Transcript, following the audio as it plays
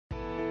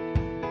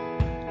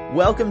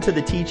Welcome to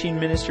the teaching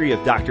ministry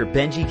of Dr.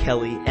 Benji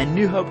Kelly and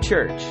New Hope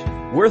Church.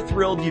 We're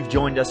thrilled you've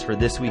joined us for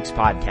this week's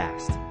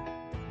podcast.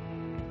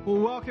 Well,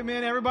 welcome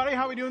in, everybody.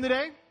 How are we doing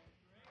today?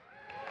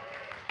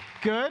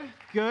 Good.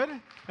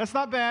 That's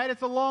not bad.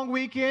 It's a long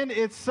weekend.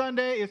 It's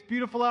Sunday. It's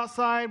beautiful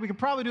outside. We can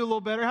probably do a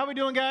little better. How are we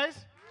doing,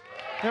 guys?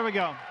 There we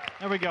go.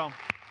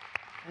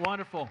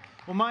 Wonderful.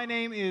 Well, my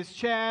name is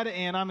Chad,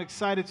 and I'm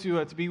excited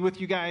to be with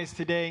you guys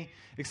today.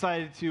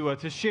 Excited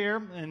to share,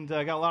 and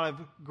got a lot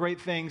of great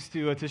things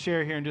to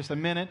share here in just a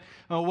minute.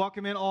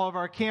 Welcome in all of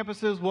our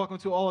campuses. Welcome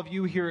to all of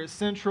you here at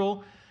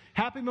Central.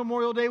 Happy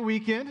Memorial Day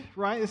weekend,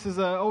 right? This is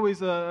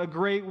always a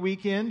great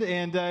weekend,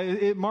 and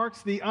it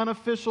marks the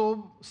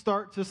unofficial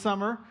start to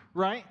summer,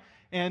 right?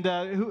 And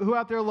who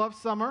out there loves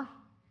summer?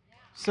 Yeah.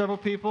 Several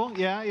people,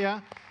 yeah.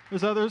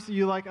 There's others,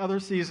 you like other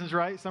seasons,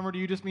 right? Summer to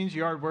you just means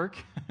yard work,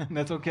 and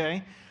that's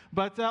okay.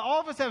 But all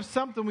of us have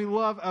something we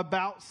love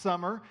about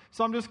summer.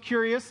 So I'm just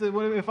curious,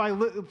 if I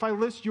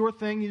list your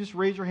thing, you just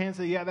raise your hand and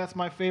say, yeah, that's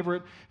my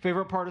favorite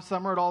part of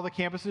summer at all the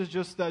campuses.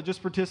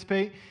 Just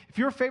participate. If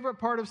your favorite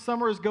part of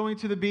summer is going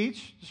to the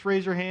beach, just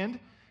raise your hand.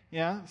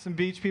 Yeah, some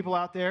beach people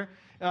out there.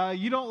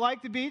 You don't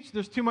like the beach.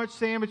 There's too much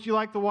sand, but you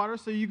like the water,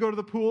 so you go to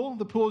the pool.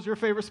 The pool is your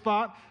favorite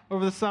spot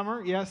over the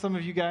summer. Yeah, some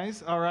of you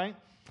guys. All right.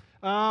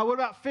 What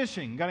about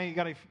fishing? Got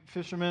any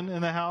fishermen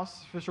in the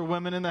house?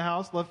 Fisherwomen in the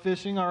house? Love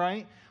fishing? All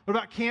right. What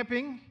about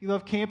camping? You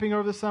love camping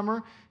over the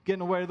summer,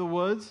 getting away to the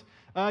woods.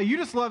 You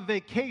just love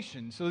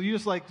vacation, so you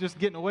just like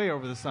getting away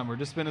over the summer,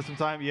 just spending some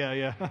time.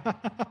 Yeah.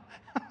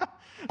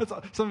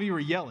 Some of you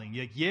were yelling.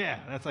 You're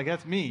like,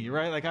 that's me,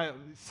 right?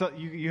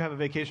 You have a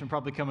vacation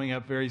probably coming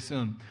up very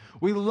soon.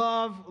 We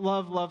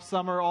love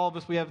summer. All of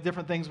us, we have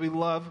different things we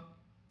love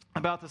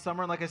about the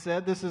summer. And like I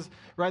said,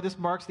 this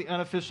marks the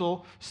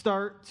unofficial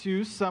start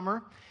to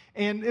summer.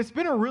 And it's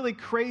been a really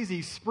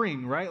crazy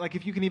spring, right? Like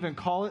if you can even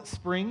call it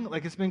spring,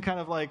 like it's been kind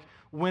of like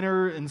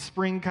winter and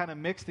spring kind of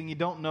mixed, and you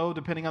don't know,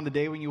 depending on the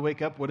day when you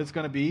wake up, what it's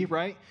going to be,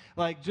 right?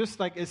 Just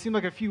like it seemed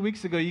like a few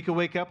weeks ago, you could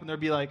wake up and there'd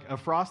be like a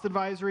frost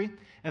advisory,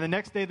 and the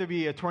next day there'd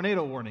be a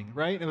tornado warning,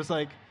 right? And it was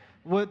like,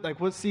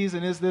 what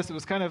season is this? It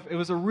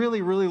was a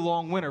really, really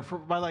long winter.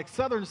 By like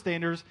Southern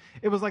standards,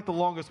 it was like the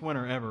longest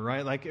winter ever,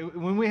 right?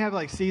 When we have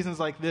like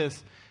seasons like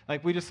this,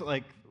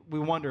 we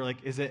wonder,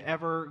 is it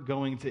ever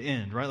going to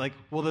end, right?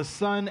 Will the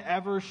sun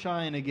ever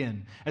shine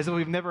again? As if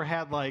we've never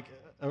had,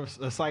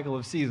 a cycle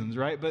of seasons,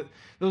 right? But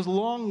those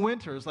long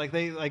winters,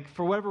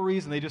 for whatever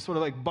reason, they just sort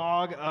of,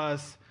 bog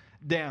us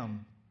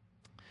down.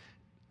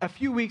 A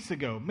few weeks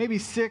ago, maybe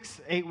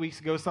 6-8 weeks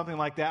ago, something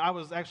like that, I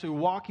was actually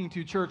walking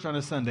to church on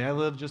a Sunday. I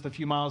live just a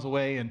few miles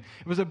away, and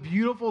it was a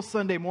beautiful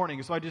Sunday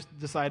morning, so I just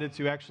decided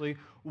to actually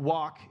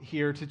walk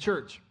here to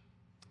church.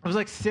 It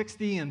was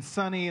 60 and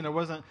sunny, and there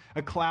wasn't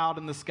a cloud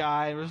in the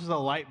sky. There was just a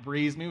light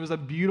breeze. It was a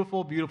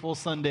beautiful, beautiful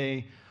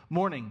Sunday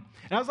morning.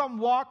 And as I'm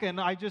walking,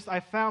 I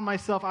found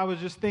myself, I was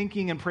just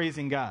thinking and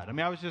praising God.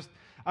 I was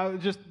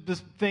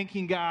just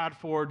thanking God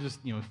for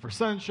for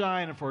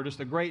sunshine and for just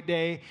a great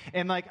day.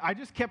 And I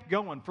just kept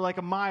going for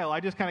a mile. I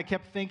just kind of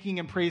kept thinking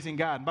and praising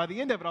God. And by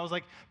the end of it, I was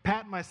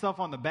patting myself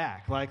on the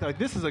back.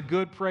 This is a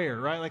good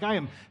prayer, right? I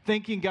am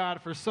thanking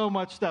God for so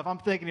much stuff. I'm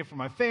thanking Him for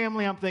my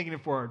family. I'm thanking Him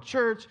for our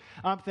church.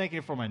 I'm thanking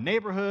Him for my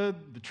neighborhood,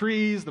 the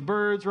trees, the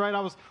birds, right?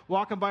 I was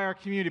walking by our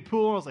community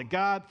pool. I was like,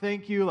 God,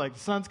 thank you. The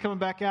sun's coming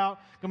back out.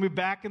 Going to be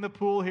back in the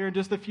pool here in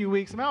just a few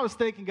weeks. I was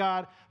thanking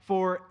God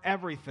for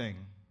everything.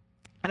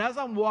 And as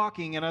I'm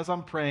walking and as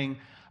I'm praying,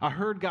 I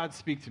heard God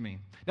speak to me.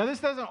 Now, this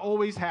doesn't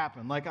always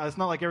happen. It's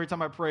not like every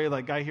time I pray,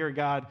 I hear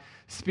God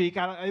speak.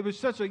 It was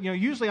such a,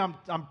 usually I'm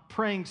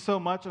praying so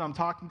much and I'm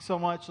talking so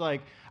much, I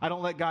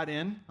don't let God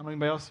in. I don't know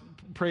anybody else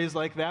prays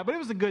like that. But it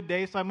was a good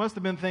day, so I must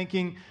have been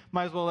thinking,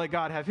 might as well let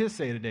God have His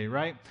say today,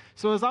 right?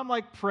 So as I'm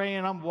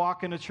praying, I'm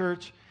walking to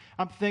church,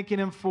 I'm thanking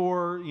Him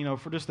for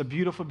just a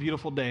beautiful,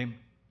 beautiful day.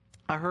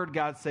 I heard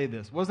God say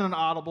this. It wasn't an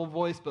audible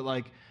voice,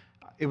 but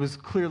it was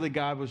clearly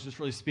God was just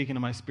really speaking to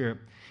my spirit.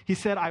 He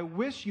said, I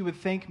wish you would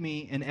thank me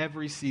in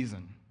every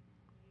season.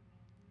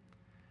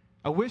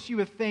 I wish you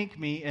would thank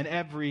me in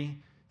every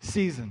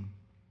season.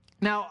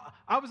 Now,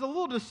 I was a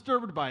little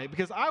disturbed by it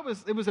because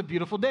it was a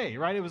beautiful day,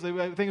 right?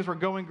 Things were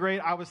going great.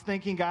 I was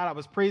thanking God. I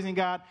was praising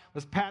God. I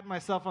was patting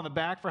myself on the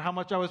back for how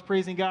much I was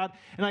praising God.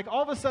 And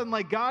all of a sudden,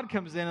 God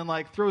comes in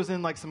and throws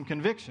in some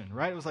conviction,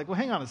 right? It was well,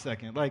 hang on a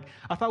second.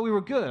 I thought we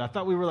were good. I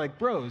thought we were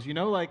bros,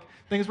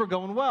 things were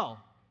going well.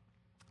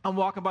 I'm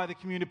walking by the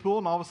community pool,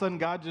 and all of a sudden,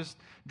 God just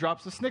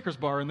drops a Snickers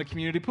bar in the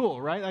community pool,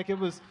 right? It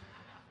was.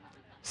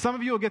 Some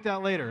of you will get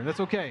that later. That's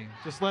okay.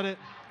 Just let it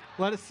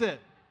sit,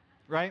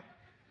 right?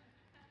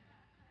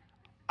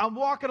 I'm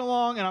walking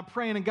along, and I'm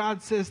praying, and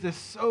God says this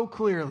so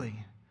clearly.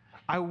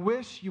 I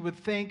wish you would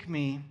thank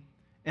me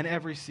in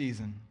every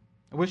season.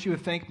 I wish you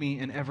would thank me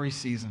in every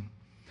season.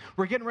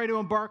 We're getting ready to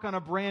embark on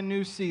a brand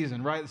new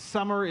season, right?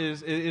 Summer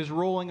is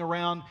rolling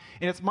around,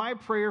 and it's my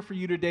prayer for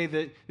you today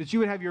that you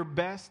would have your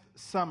best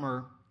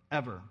summer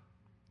ever.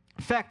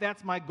 In fact,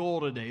 that's my goal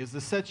today, is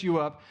to set you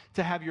up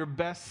to have your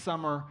best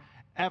summer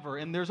ever.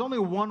 And there's only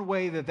one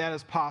way that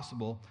is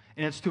possible,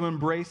 and it's to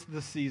embrace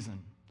the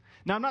season.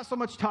 Now, I'm not so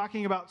much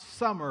talking about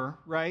summer,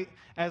 right,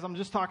 as I'm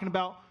just talking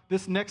about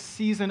this next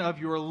season of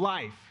your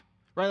life,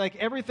 right? Like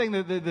everything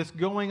that's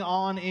going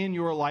on in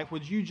your life,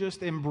 would you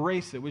just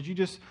embrace it? Would you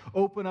just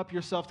open up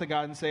yourself to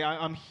God and say,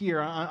 I'm here,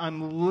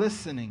 I'm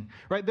listening,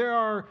 right? There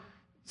are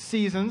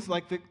seasons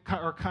that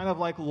are kind of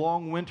like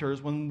long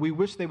winters when we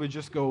wish they would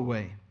just go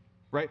away,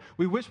 right?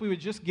 We wish we would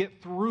just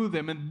get through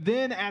them. And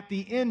then at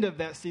the end of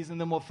that season,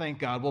 then we'll thank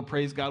God, we'll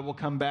praise God, we'll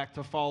come back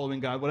to following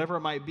God, whatever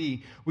it might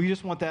be. We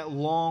just want that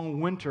long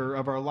winter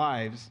of our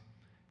lives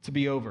to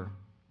be over.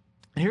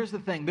 And here's the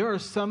thing. There are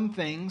some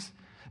things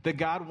that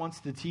God wants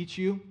to teach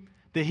you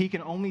that he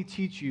can only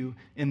teach you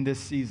in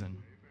this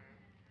season.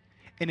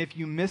 And if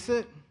you miss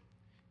it,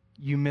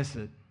 you miss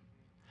it.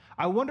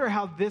 I wonder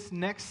how this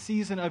next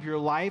season of your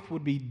life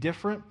would be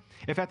different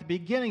if at the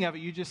beginning of it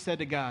you just said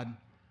to God,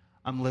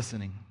 I'm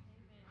listening.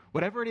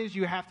 Whatever it is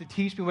you have to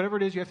teach me, whatever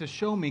it is you have to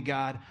show me,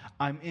 God,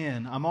 I'm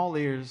in. I'm all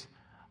ears.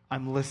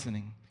 I'm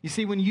listening. You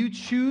see, when you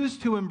choose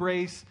to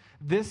embrace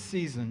this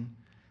season,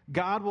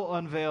 God will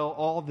unveil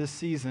all this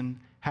season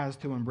has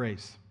to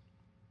embrace.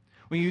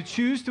 When you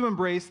choose to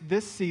embrace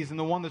this season,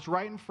 the one that's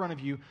right in front of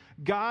you,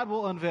 God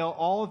will unveil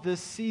all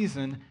this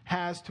season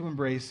has to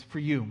embrace for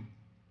you.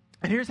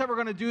 And here's how we're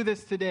going to do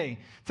this today.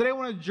 Today I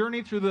want to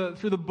journey through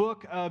the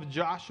book of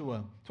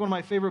Joshua. It's one of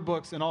my favorite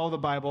books in all of the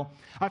Bible.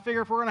 I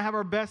figure if we're going to have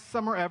our best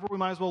summer ever, we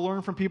might as well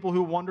learn from people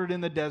who wandered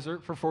in the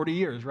desert for 40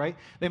 years, right?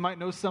 They might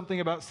know something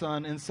about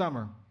sun and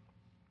summer.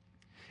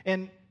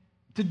 And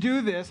to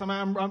do this,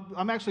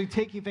 I'm actually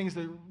taking things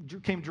that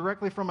came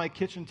directly from my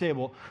kitchen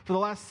table. For the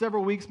last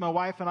several weeks, my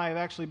wife and I have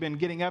actually been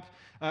getting up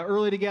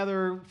early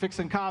together,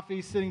 fixing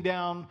coffee, sitting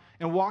down,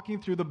 and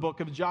walking through the book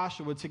of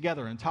Joshua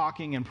together and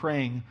talking and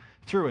praying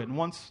through it. And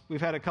once we've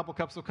had a couple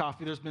cups of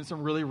coffee, there's been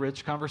some really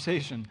rich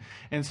conversation.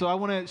 And so I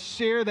want to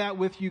share that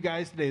with you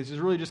guys today. This is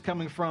really just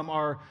coming from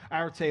our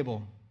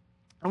table.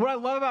 And what I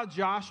love about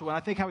Joshua, and I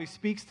think how he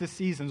speaks to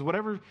seasons,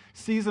 whatever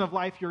season of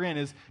life you're in,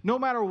 is no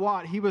matter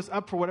what, he was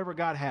up for whatever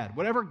God had.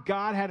 Whatever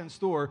God had in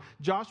store,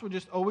 Joshua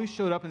just always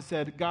showed up and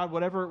said, God,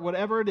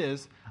 whatever it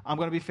is, I'm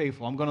going to be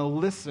faithful. I'm going to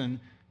listen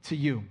to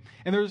you.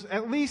 And there's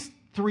at least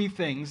 3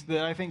 things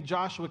that I think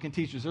Joshua can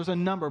teach us. There's a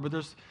number, but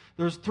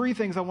there's 3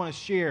 things I want to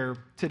share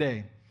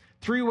today.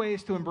 3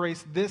 ways to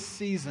embrace this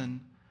season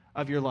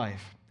of your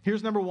life.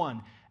 Here's number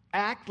 1.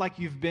 Act like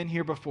you've been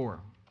here before.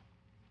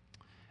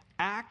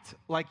 Act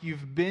like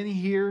you've been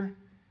here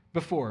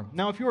before.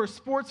 Now, if you're a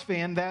sports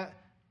fan, that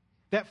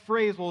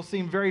phrase will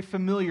seem very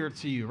familiar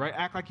to you, right?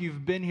 Act like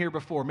you've been here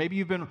before. Maybe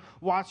you've been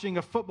watching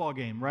a football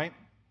game, right?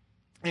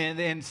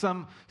 And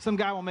some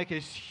guy will make a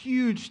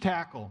huge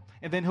tackle,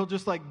 and then he'll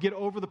just get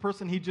over the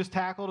person he just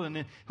tackled, and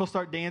then he'll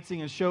start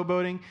dancing and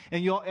showboating,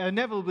 and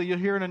inevitably you'll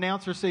hear an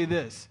announcer say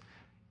this: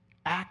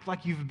 act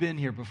like you've been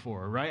here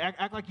before, right?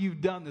 Act like you've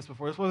done this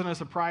before. This wasn't a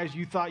surprise.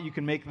 You thought you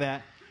could make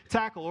that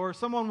tackle. Or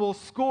someone will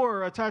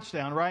score a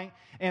touchdown, right?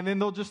 And then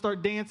they'll just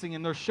start dancing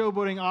and they're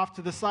showboating off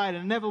to the side.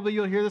 And inevitably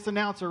you'll hear this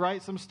announcer,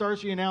 right? Some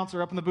starchy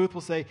announcer up in the booth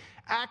will say,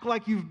 act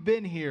like you've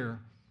been here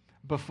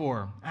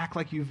before. Act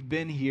like you've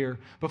been here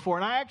before.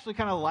 And I actually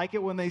kind of like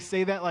it when they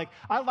say that.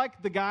 I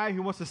like the guy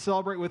who wants to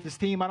celebrate with his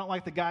team. I don't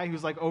like the guy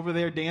who's over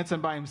there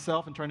dancing by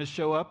himself and trying to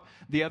show up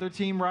the other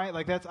team, right?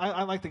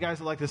 I like the guys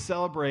that like to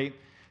celebrate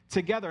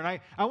together.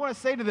 And I want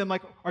to say to them,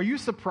 are you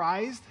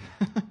surprised?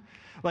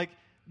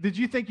 Did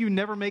you think you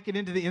never make it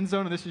into the end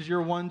zone and this is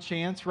your one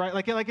chance, right?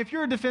 If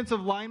you're a defensive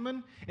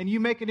lineman and you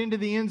make it into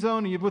the end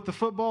zone and you're with the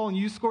football and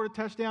you scored a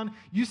touchdown,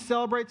 you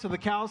celebrate till the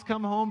cows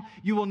come home.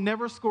 You will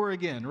never score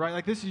again,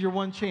 right? This is your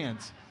one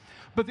chance.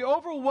 But the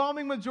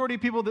overwhelming majority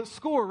of people that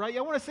score, right? I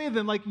want to say to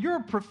them, you're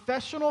a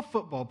professional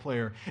football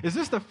player. Is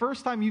this the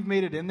first time you've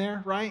made it in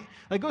there, right?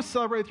 Go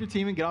celebrate with your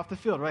team and get off the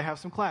field, right? Have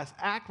some class.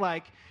 Act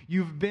like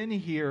you've been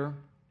here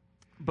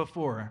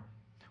before.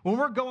 When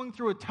we're going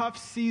through a tough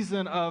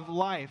season of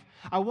life,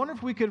 I wonder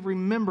if we could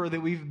remember that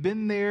we've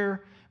been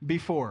there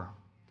before.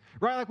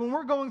 Right? When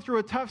we're going through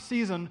a tough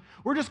season,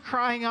 we're just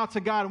crying out to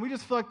God, and we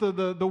just feel like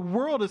the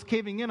world is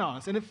caving in on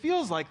us. And it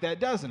feels like that,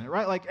 doesn't it?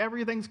 Right?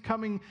 Everything's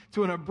coming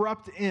to an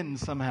abrupt end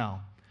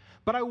somehow.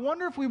 But I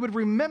wonder if we would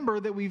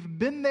remember that we've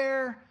been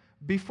there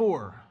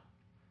before,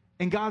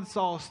 and God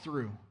saw us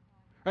through.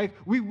 Right?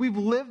 We've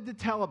lived to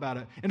tell about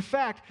it. In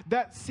fact,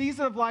 that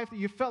season of life that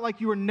you felt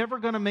like you were never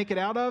going to make it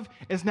out of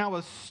is now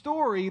a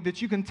story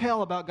that you can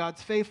tell about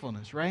God's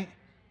faithfulness, right?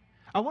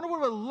 I wonder what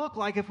it would look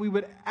like if we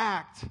would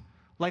act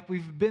like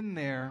we've been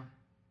there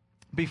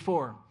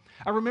before.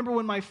 I remember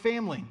when my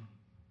family,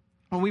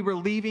 when we were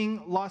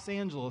leaving Los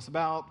Angeles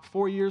about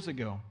 4 years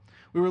ago,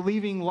 we were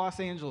leaving Los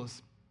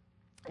Angeles.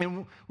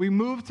 And we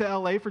moved to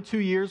LA for 2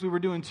 years. We were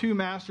doing 2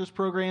 master's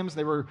programs.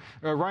 They were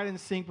right in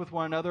sync with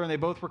one another, and they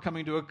both were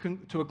coming to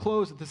a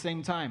close at the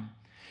same time.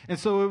 And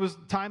so it was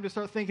time to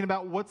start thinking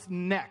about what's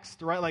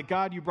next, right?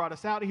 God, you brought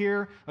us out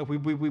here. We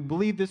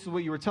believe this is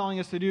what you were telling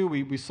us to do.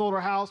 We sold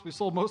our house. We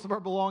sold most of our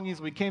belongings.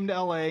 We came to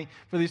LA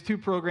for these 2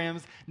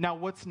 programs. Now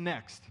what's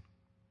next?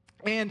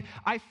 And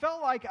I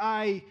felt like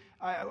I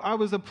I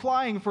was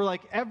applying for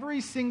like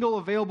every single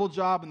available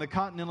job in the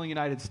continental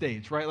United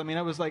States, right? I mean,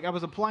 I was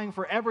applying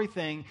for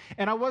everything,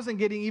 and I wasn't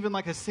getting even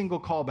like a single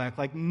callback.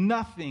 Like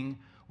nothing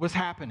was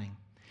happening.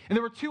 And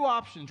there were two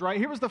options, right?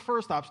 Here was the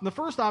first option. The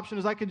first option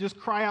is I could just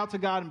cry out to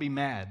God and be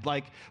mad.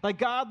 Like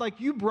God, like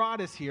you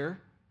brought us here.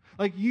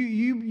 Like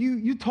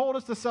you told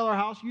us to sell our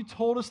house. You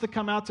told us to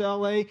come out to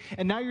LA,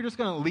 and now you're just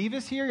going to leave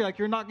us here? Like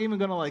you're not even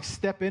going to like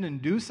step in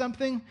and do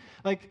something?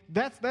 Like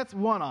that's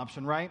one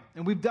option, right?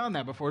 And we've done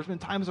that before. There's been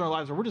times in our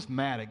lives where we're just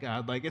mad at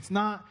God. Like it's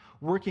not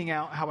working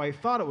out how I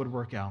thought it would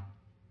work out.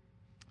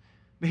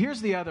 But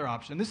here's the other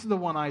option. This is the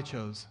one I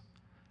chose.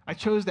 I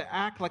chose to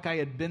act like I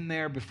had been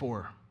there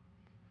before,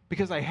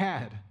 because I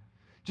had.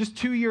 Just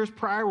 2 years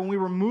prior, when we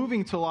were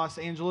moving to Los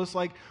Angeles,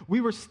 like we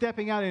were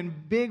stepping out in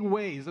big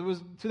ways. It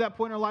was, to that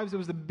point in our lives, it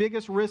was the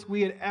biggest risk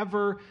we had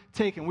ever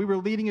taken. We were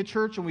leading a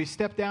church, and we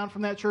stepped down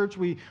from that church.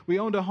 We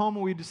owned a home,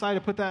 and we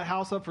decided to put that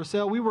house up for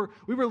sale. We were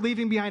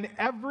leaving behind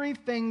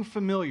everything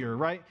familiar,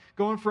 right?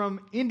 Going from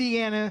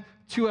Indiana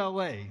to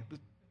LA.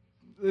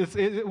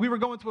 We were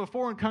going to a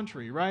foreign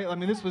country, right? I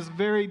mean, this was a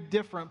very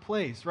different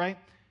place, right?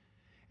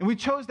 And we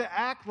chose to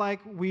act like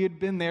we had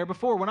been there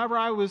before. Whenever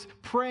I was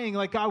praying,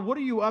 like, God, what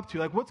are you up to?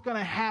 Like, what's going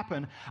to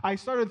happen? I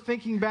started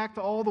thinking back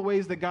to all the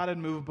ways that God had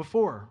moved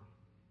before.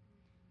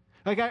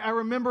 Like, I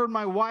remember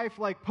my wife,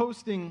 like,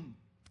 posting,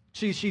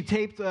 she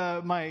taped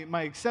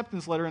my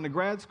acceptance letter into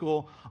grad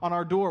school on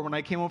our door when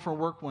I came home from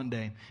work one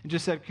day and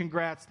just said,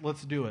 congrats,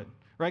 let's do it.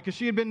 Right? Because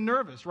she had been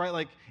nervous, right?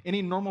 Like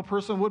any normal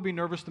person would be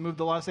nervous to move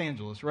to Los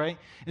Angeles, right?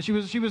 And she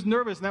was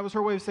nervous, and that was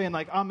her way of saying,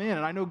 like, I'm in,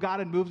 and I know God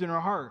had moved in her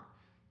heart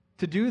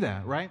to do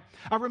that, right?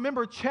 I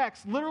remember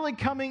checks literally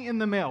coming in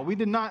the mail. We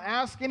did not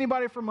ask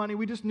anybody for money.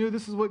 We just knew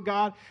this is what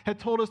God had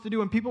told us to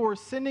do, and people were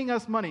sending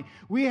us money.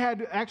 We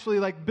had actually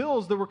like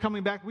bills that were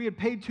coming back we had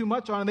paid too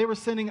much on, and they were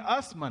sending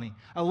us money.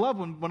 I love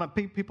when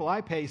people I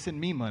pay send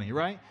me money,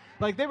 right?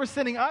 Like they were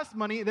sending us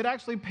money that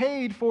actually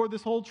paid for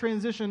this whole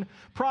transition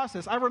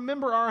process. I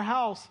remember our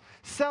house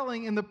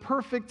selling in the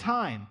perfect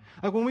time.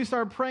 Like when we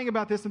started praying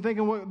about this and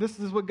thinking, this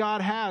is what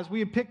God has, we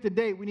had picked a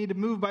date. We need to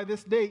move by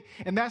this date.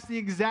 And that's the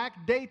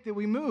exact date that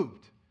we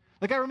moved.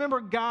 Like I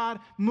remember God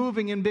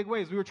moving in big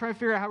ways. We were trying to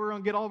figure out how we were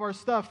going to get all of our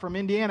stuff from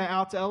Indiana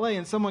out to LA.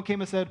 And someone came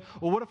and said,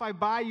 well, what if I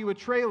buy you a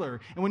trailer?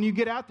 And when you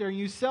get out there and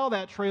you sell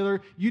that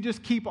trailer, you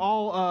just keep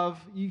all of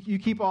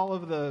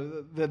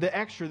the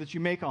extra that you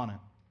make on it.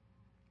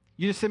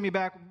 You just send me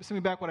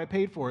back what I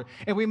paid for it.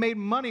 And we made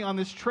money on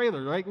this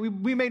trailer, right?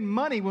 We made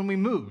money when we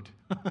moved.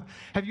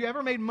 Have you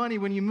ever made money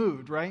when you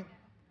moved, right?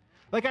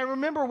 Like I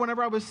remember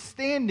whenever I was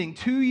standing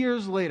 2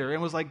 years later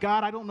and was like,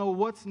 God, I don't know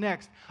what's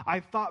next.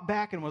 I thought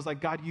back and was like,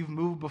 God, you've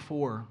moved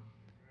before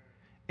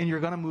and you're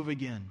going to move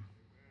again.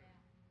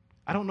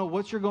 I don't know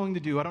what you're going to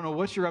do. I don't know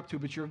what you're up to,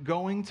 but you're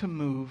going to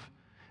move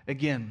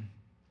again.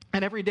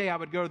 And every day I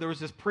would go, there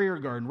was this prayer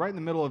garden right in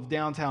the middle of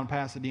downtown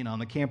Pasadena on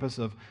the campus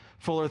of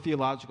Fuller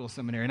Theological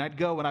Seminary. And I'd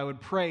go and I would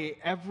pray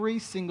every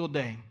single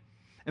day.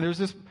 And there's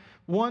this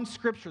one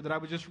scripture that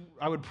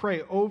I would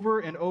pray over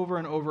and over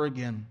and over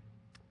again.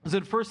 It was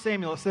in 1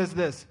 Samuel. It says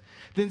this,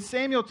 then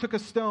Samuel took a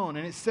stone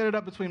and it set it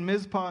up between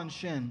Mizpah and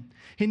Shin.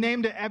 He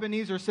named it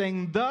Ebenezer,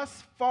 saying,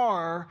 thus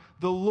far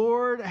the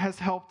Lord has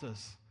helped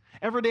us.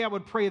 Every day I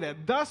would pray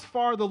that. Thus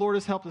far the Lord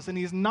has helped us, and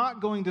he's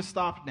not going to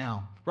stop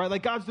now. Right?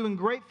 Like God's doing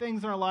great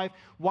things in our life.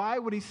 Why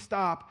would he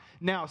stop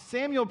now?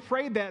 Samuel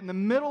prayed that in the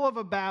middle of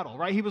a battle,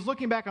 right? He was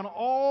looking back on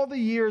all the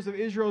years of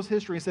Israel's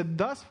history and said,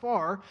 thus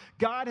far,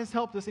 God has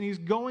helped us, and he's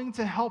going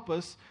to help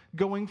us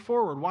going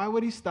forward. Why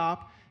would he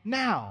stop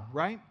now,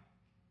 right?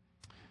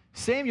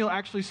 Samuel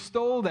actually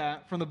stole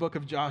that from the book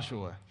of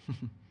Joshua.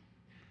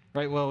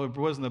 Right? Well, it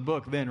wasn't a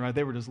book then, right?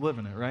 They were just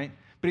living it, right?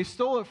 But he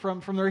stole it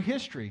from their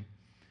history.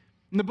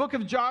 In the book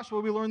of Joshua,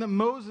 we learn that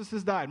Moses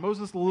has died.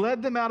 Moses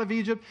led them out of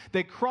Egypt.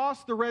 They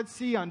crossed the Red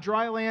Sea on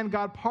dry land.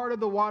 God parted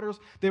the waters.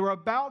 They were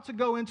about to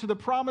go into the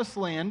promised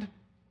land.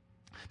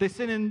 They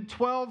sent in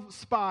 12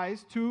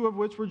 spies, 2 of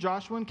which were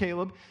Joshua and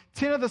Caleb.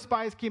 10 of the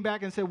spies came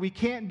back and said, we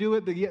can't do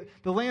it.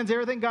 The land's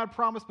everything God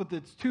promised, but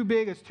it's too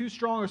big, it's too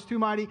strong, it's too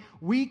mighty.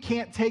 We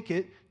can't take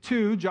it.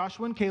 2,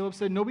 Joshua and Caleb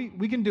said, no,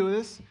 we can do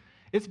this.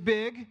 It's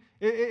big.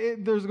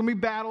 There's going to be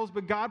battles,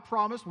 but God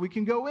promised we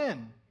can go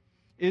in.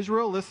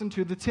 Israel listened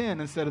to the 10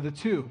 instead of the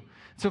 2.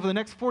 So for the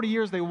next 40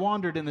 years, they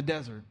wandered in the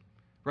desert,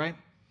 right?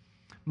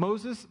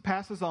 Moses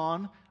passes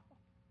on.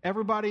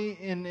 Everybody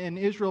in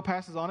Israel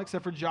passes on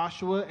except for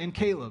Joshua and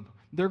Caleb.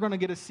 They're going to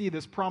get to see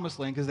this promised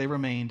land because they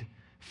remained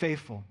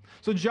faithful.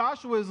 So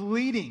Joshua is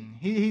leading.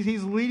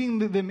 He's leading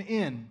them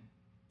in.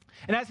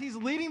 And as he's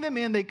leading them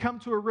in, they come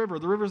to a river.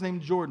 The river's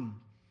named Jordan,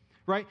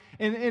 right?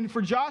 And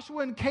for Joshua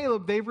and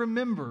Caleb, they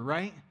remember,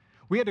 right?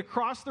 We had to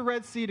cross the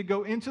Red Sea to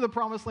go into the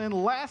promised land.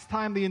 Last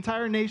time, the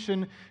entire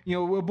nation,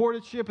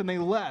 aborted ship and they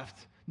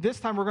left. This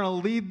time, we're going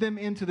to lead them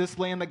into this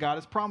land that God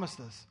has promised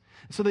us.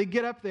 So they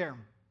get up there,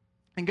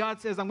 and God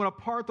says, I'm going to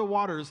part the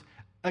waters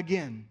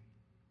again.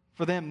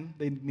 For them,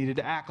 they needed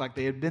to act like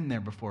they had been there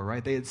before,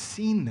 right? They had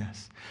seen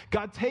this.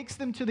 God takes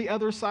them to the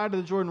other side of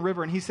the Jordan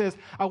River, and he says,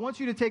 I want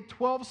you to take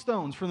 12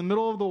 stones from the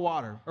middle of the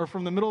water, or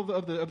from the middle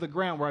of the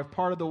ground where I've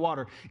parted the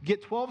water.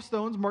 Get 12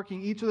 stones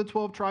marking each of the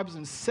 12 tribes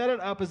and set it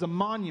up as a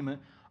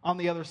monument on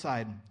the other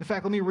side. In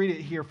fact, let me read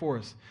it here for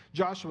us.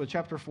 Joshua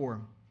chapter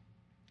 4.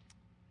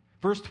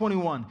 Verse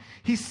 21,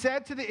 he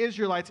said to the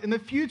Israelites, in the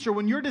future,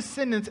 when your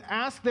descendants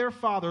ask their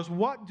fathers,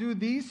 what do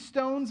these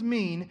stones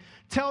mean?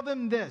 Tell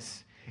them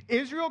this,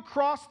 Israel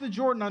crossed the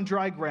Jordan on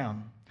dry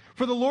ground.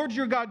 For the Lord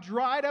your God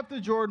dried up the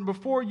Jordan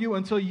before you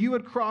until you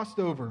had crossed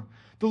over.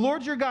 The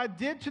Lord your God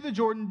did to the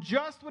Jordan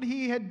just what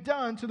he had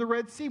done to the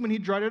Red Sea when he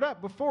dried it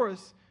up before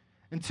us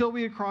until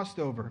we had crossed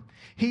over.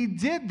 He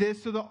did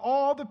this so that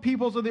all the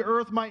peoples of the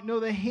earth might know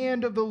the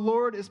hand of the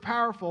Lord is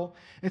powerful,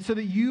 and so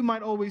that you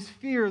might always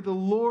fear the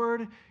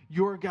Lord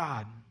your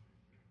God.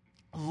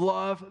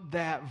 Love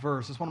that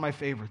verse. It's one of my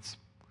favorites.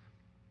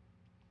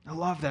 I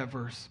love that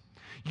verse.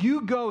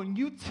 You go and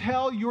you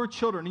tell your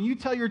children and you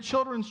tell your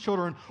children's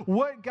children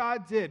what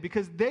God did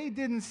because they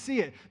didn't see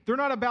it. They're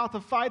not about to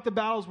fight the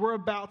battles we're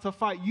about to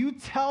fight. You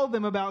tell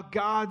them about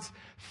God's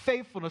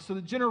faithfulness so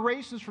that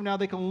generations from now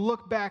they can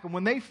look back, and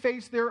when they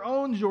face their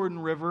own Jordan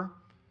River,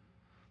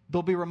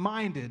 they'll be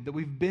reminded that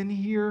we've been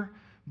here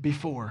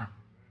before.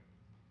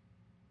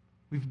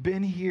 We've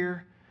been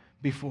here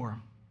before.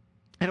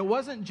 And it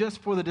wasn't just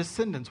for the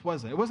descendants,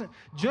 was it? It wasn't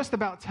just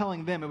about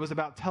telling them. It was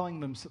about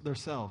telling them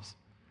themselves.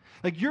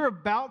 Like, you're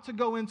about to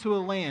go into a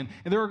land,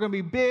 and there are going to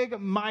be big,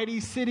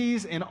 mighty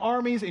cities and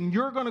armies, and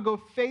you're going to go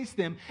face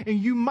them, and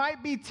you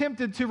might be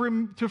tempted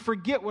to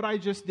forget what I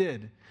just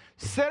did.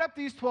 Set up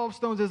these 12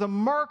 stones as a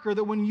marker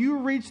that when you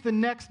reach the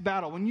next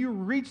battle, when you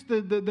reach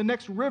the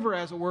next river,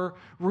 as it were,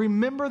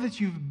 remember that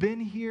you've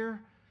been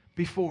here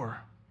before.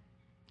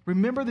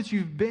 Remember that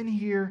you've been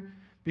here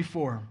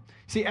before.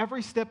 See,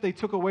 every step they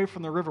took away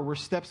from the river were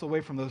steps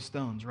away from those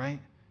stones, right?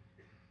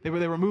 They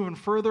were moving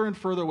further and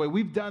further away.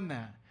 We've done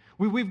that.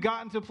 We've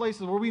gotten to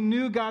places where we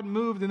knew God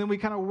moved, and then we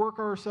kind of work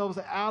ourselves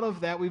out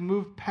of that. We've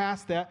moved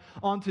past that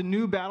onto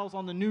new battles,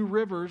 on the new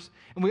rivers,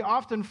 and we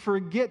often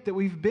forget that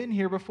we've been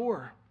here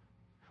before.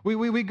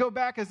 We go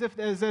back as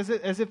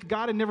if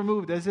God had never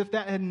moved, as if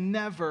that had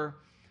never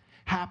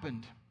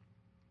happened.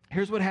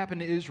 Here's what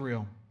happened to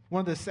Israel. One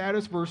of the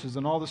saddest verses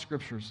in all the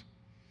scriptures.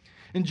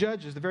 In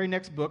Judges, the very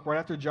next book, right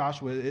after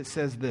Joshua, it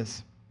says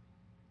this.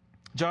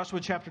 Joshua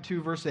chapter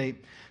 2, verse 8.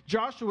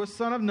 Joshua,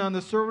 son of Nun,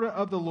 the servant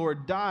of the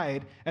Lord,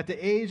 died at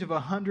the age of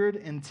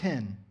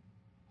 110.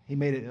 He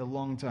made it a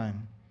long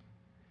time.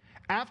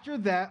 After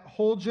that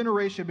whole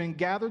generation had been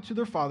gathered to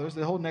their fathers,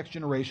 the whole next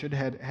generation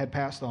had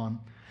passed on.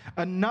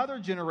 Another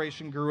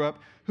generation grew up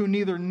who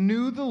neither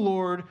knew the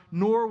Lord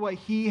nor what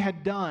he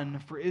had done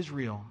for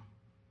Israel.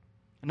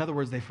 In other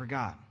words, they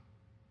forgot,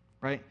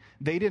 right?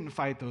 They didn't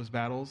fight those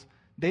battles.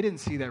 They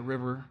didn't see that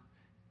river.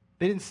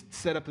 They didn't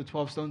set up the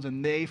 12 stones,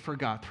 and they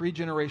forgot. 3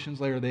 generations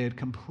later, they had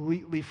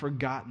completely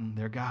forgotten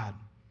their God.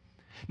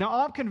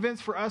 Now, I'm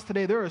convinced for us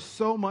today, there is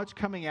so much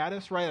coming at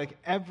us, right? Like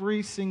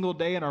every single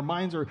day, and our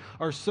minds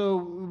are so,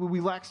 we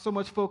lack so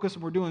much focus,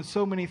 and we're doing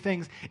so many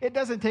things. It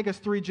doesn't take us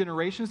 3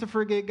 generations to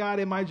forget God.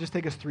 It might just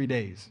take us 3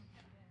 days,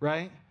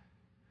 right?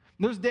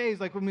 There's days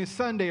like when it's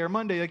Sunday or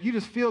Monday, like you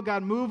just feel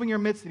God move in your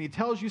midst and he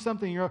tells you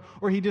something,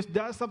 or he just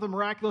does something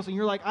miraculous, and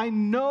you're like, I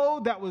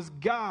know that was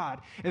God.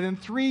 And then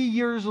 3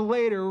 years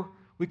later,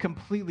 we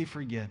completely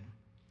forget.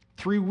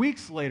 3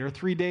 weeks later,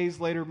 3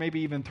 days later, maybe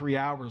even 3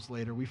 hours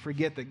later, we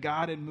forget that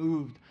God had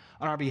moved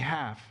on our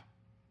behalf.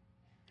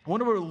 I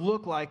wonder what it would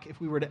look like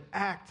if we were to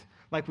act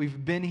like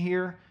we've been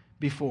here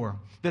before.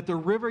 That the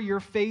river you're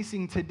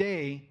facing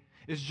today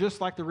is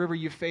just like the river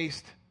you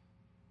faced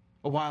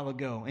a while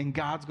ago, and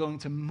God's going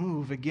to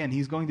move again.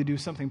 He's going to do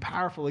something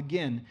powerful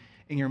again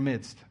in your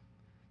midst.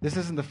 This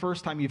isn't the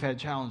first time you've had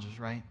challenges,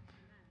 right?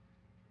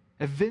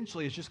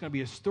 Eventually, it's just going to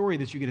be a story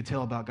that you get to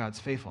tell about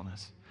God's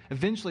faithfulness.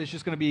 Eventually, it's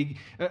just going to be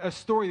a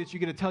story that you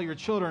get to tell your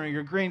children or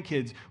your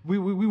grandkids. We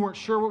weren't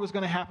sure what was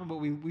going to happen, but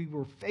we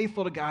were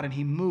faithful to God, and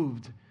he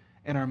moved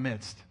in our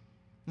midst.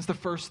 That's the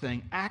first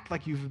thing. Act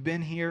like you've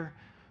been here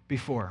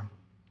before.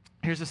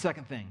 Here's the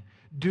second thing.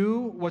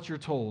 Do what you're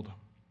told.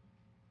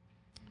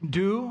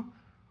 Do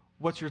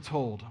what you're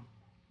told.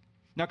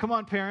 Now, come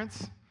on,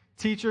 parents,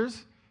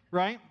 teachers,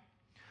 right?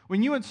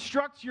 When you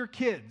instruct your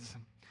kids,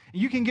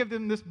 you can give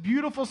them this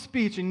beautiful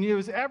speech, and it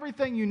was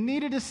everything you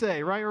needed to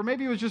say, right? Or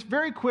maybe it was just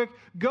very quick,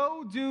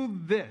 go do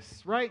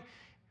this, right?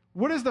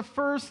 What is the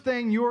first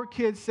thing your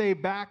kids say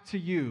back to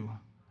you?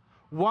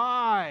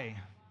 Why?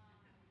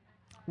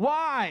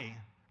 Why?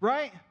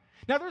 Right?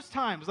 Now, there's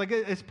times, like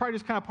it's probably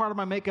just kind of part of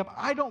my makeup.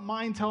 I don't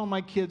mind telling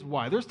my kids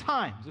why. There's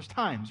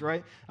times,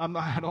 right? I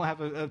don't have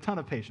a ton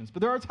of patience,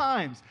 but there are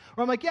times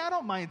where I'm like, yeah, I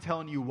don't mind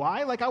telling you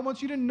why. Like, I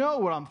want you to know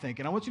what I'm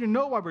thinking. I want you to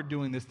know why we're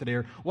doing this today,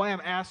 or why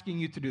I'm asking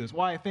you to do this,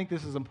 why I think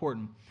this is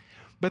important.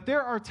 But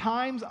there are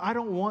times I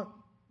don't want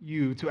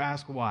you to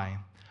ask why.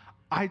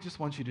 I just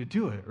want you to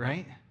do it,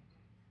 right?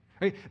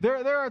 Right?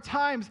 There are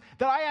times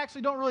that I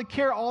actually don't really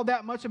care all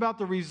that much about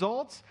the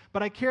results,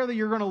 but I care that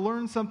you're going to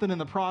learn something in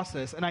the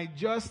process, and I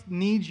just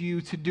need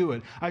you to do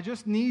it. I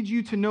just need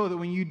you to know that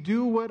when you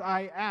do what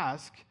I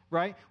ask,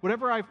 right,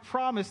 whatever I've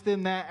promised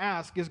in that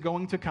ask is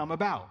going to come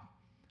about.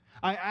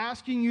 I'm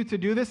asking you to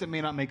do this. It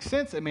may not make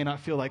sense. It may not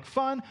feel like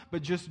fun,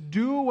 but just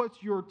do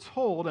what you're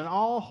told, and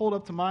I'll hold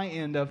up to my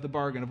end of the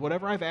bargain of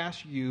whatever I've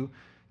asked you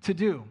to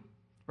do,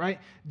 right?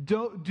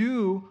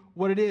 Do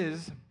what it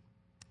is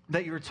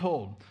that you're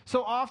told.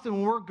 So often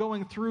when we're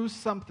going through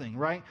something,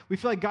 right, we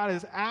feel like God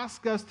has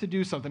asked us to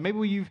do something.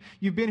 Maybe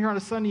you've been here on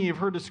a Sunday, you've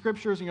heard the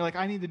scriptures, and you're like,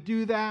 I need to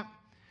do that.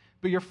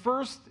 But your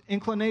first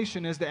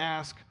inclination is to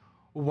ask,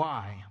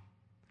 why?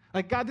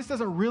 Like, God, this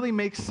doesn't really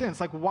make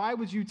sense. Like, why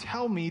would you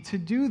tell me to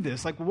do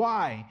this? Like,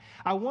 why?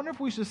 I wonder if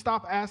we should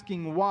stop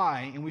asking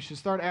why, and we should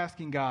start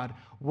asking God,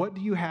 what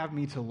do you have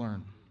me to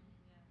learn?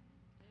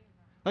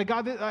 Like,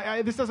 God,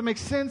 this doesn't make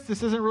sense.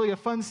 This isn't really a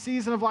fun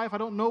season of life. I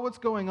don't know what's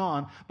going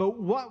on. But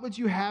what would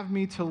you have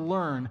me to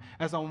learn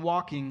as I'm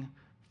walking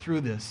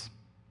through this?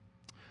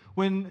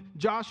 When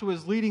Joshua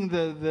is leading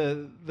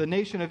the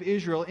nation of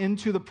Israel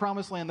into the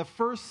promised land, the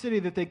first city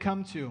that they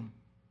come to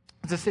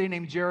is a city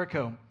named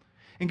Jericho.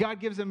 And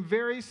God gives them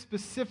very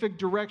specific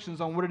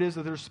directions on what it is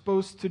that they're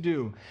supposed to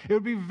do. It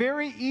would be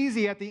very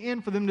easy at the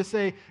end for them to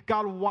say,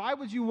 God, why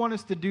would you want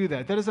us to do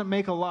that? That doesn't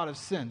make a lot of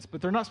sense. But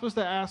they're not supposed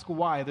to ask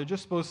why. They're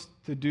just supposed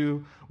to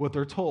do what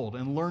they're told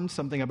and learn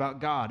something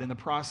about God in the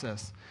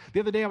process. The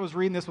other day I was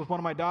reading this with one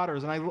of my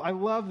daughters, and I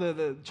love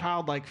the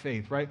childlike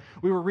faith, right?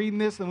 We were reading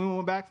this, and we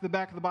went back to the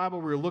back of the Bible.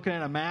 We were looking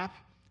at a map.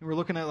 And we're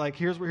looking at, like,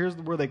 here's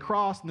where they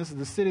crossed, and this is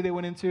the city they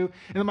went into.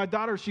 And then my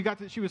daughter, she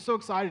was so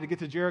excited to get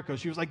to Jericho.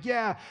 She was like,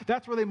 yeah,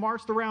 that's where they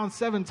marched around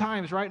 7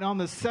 times, right? And on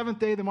the 7th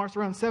day, they marched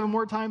around 7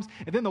 more times,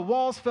 and then the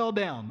walls fell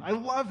down. I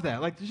love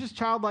that. Like, it's just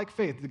childlike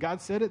faith.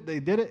 God said it,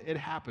 they did it, it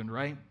happened,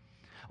 right?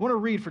 I want to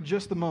read for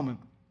just a moment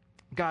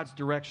God's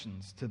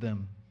directions to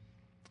them.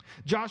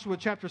 Joshua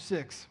chapter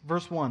 6,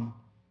 verse 1.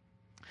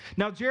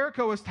 Now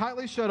Jericho was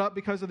tightly shut up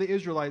because of the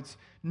Israelites.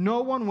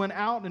 No one went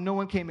out and no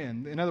one came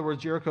in. In other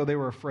words, Jericho, they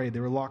were afraid. They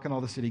were locking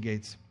all the city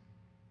gates.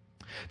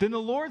 Then the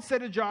Lord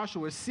said to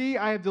Joshua, see,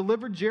 I have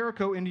delivered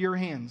Jericho into your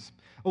hands,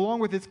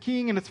 along with its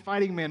king and its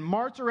fighting men.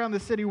 March around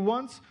the city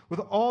once with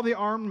all the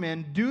armed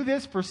men. Do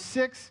this for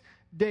 6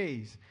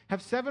 days.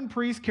 Have 7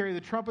 priests carry the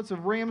trumpets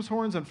of ram's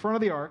horns in front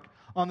of the ark.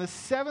 On the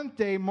 7th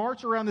day,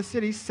 march around the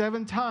city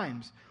 7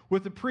 times,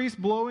 with the priests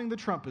blowing the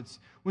trumpets.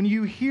 When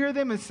you hear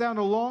them and sound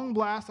a long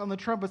blast on the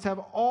trumpets, have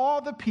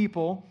all the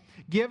people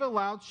give a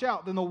loud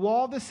shout. Then the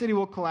wall of the city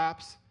will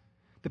collapse.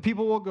 The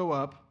people will go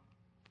up,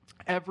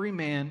 every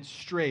man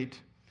straight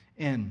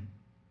in.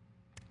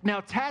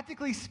 Now,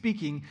 tactically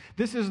speaking,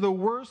 this is the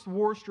worst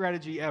war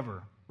strategy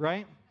ever,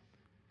 right?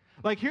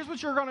 Like, here's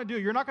what you're going to do.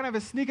 You're not going to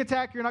have a sneak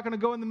attack. You're not going to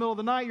go in the middle of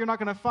the night. You're not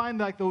going to find,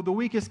 like, the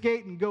weakest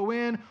gate and go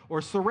in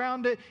or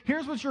surround it.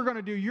 Here's what you're going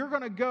to do. You're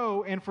going to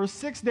go, and for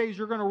 6 days,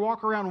 you're going to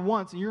walk around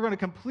once, and you're going to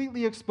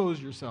completely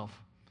expose yourself,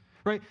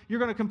 right? You're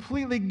going to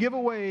completely give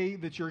away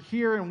that you're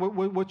here and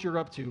what you're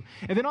up to.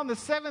 And then on the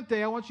 7th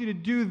day, I want you to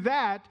do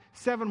that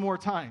 7 more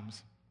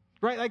times,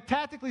 right? Like,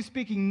 tactically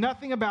speaking,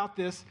 nothing about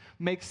this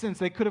makes sense.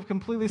 They could have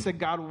completely said,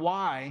 God,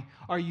 why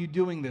are you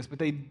doing this? But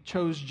they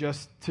chose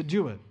just to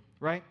do it,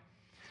 right?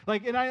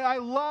 Like, and I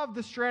love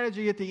the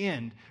strategy at the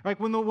end.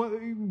 Like, when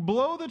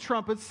blow the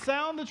trumpets,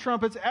 sound the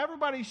trumpets,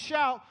 everybody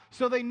shout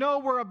so they know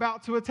we're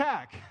about to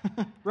attack,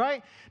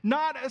 right?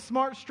 Not a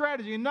smart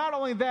strategy. And not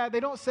only that, they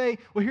don't say,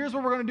 well, here's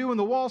what we're going to do when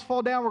the walls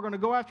fall down. We're going to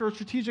go after a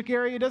strategic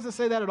area. It doesn't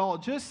say that at all.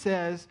 It just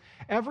says,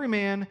 every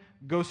man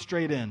go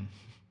straight in,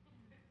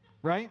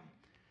 right?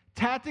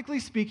 Tactically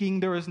speaking,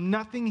 there is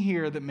nothing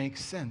here that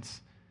makes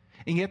sense.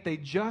 And yet they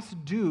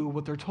just do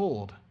what they're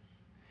told.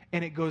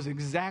 And it goes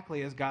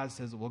exactly as God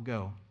says it will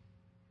go.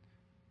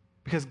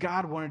 Because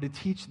God wanted to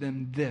teach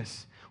them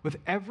this. With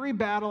every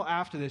battle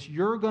after this,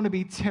 you're going to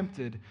be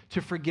tempted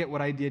to forget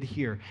what I did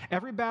here.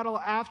 Every battle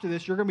after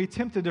this, you're going to be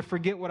tempted to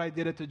forget what I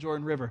did at the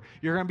Jordan River.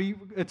 You're going to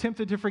be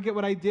tempted to forget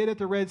what I did at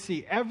the Red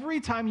Sea.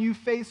 Every time you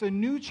face a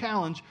new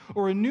challenge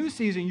or a new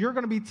season, you're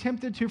going to be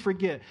tempted to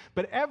forget.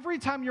 But every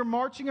time you're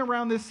marching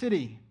around this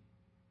city,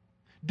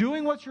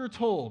 doing what you're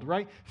told,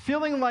 right?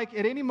 Feeling like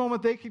at any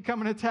moment they could come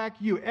and attack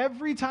you.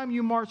 Every time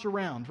you march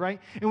around, right?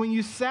 And when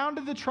you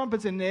sounded the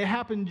trumpets and it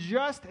happened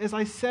just as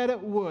I said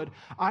it would,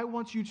 I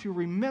want you to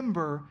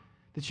remember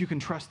that you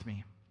can trust me.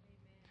 Amen.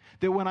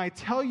 That when I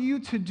tell you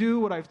to do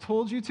what I've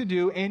told you to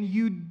do and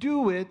you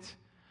do it,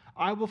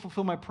 I will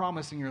fulfill my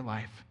promise in your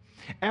life.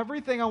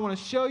 Everything I want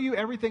to show you,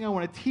 everything I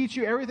want to teach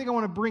you, everything I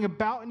want to bring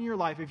about in your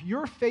life, if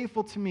you're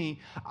faithful to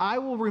me, I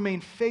will remain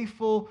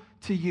faithful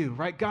to you,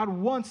 right? God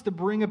wants to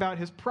bring about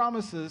his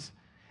promises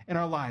in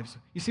our lives.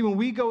 You see, when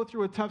we go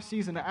through a tough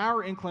season,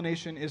 our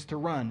inclination is to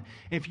run.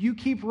 If you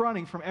keep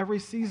running from every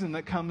season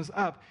that comes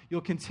up,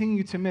 you'll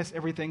continue to miss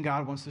everything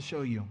God wants to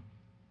show you.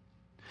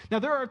 Now,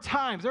 there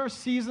are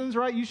seasons,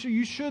 right?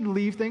 You should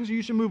leave things, or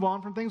you should move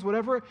on from things,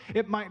 whatever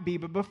it might be.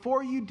 But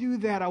before you do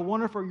that, I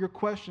wonder if your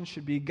question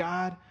should be,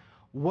 God,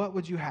 what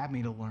would you have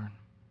me to learn?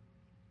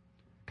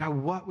 God,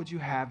 what would you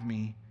have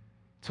me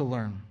to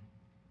learn?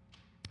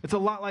 It's a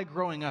lot like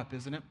growing up,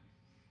 isn't it?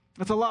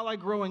 It's a lot like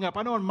growing up.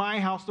 I know in my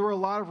house there were a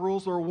lot of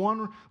rules. There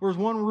was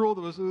one rule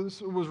that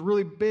was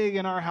really big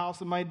in our house,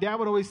 and my dad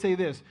would always say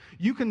this: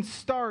 you can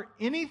start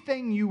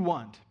anything you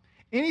want.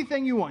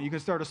 Anything you want. You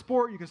can start a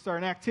sport, you can start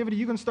an activity,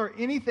 you can start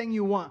anything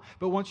you want.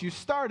 But once you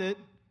start it,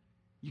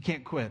 you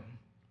can't quit.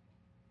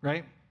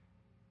 Right?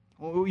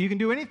 Well, you can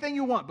do anything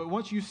you want, but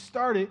once you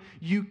start it,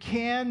 you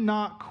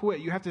cannot quit.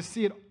 You have to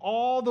see it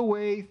all the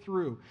way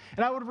through.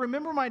 And I would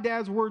remember my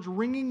dad's words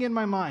ringing in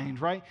my mind,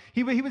 right?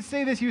 He would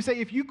say this. He would say,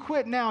 if you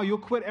quit now, you'll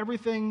quit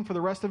everything for the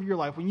rest of your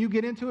life. When you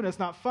get into it, it's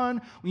not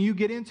fun. When you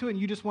get into it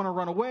and you just want to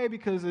run away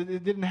because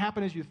it didn't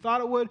happen as you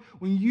thought it would,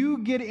 when you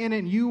get in it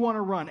and you want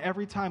to run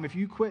every time, if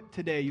you quit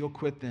today, you'll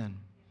quit then,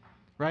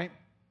 right?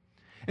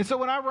 And so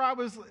whenever I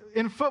was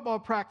in football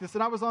practice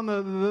and I was on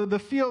the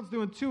fields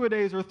doing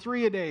 2-a-days or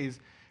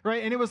 3-a-days,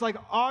 right? And it was like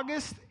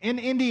August in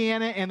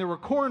Indiana, and there were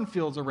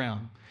cornfields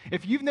around.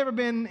 If you've never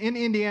been in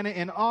Indiana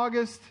in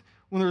August,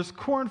 when there's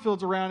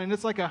cornfields around, and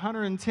it's like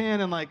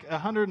 110 and like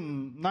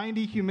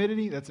 190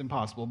 humidity, that's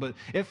impossible. But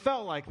it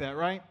felt like that,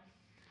 right?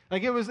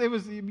 Like it was.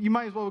 You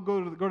might as well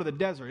go to the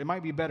desert. It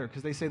might be better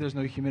because they say there's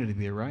no humidity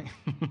there, right?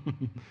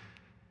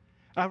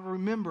 I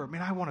remember,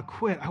 man, I want to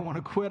quit.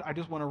 I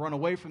just want to run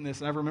away from this.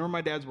 And I remember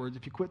my dad's words: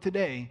 if you quit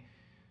today,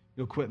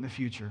 you'll quit in the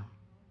future.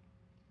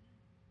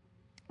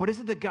 What is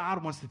it that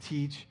God wants to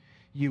teach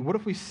you? What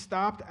if we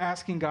stopped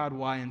asking God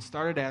why and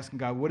started asking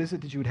God, what is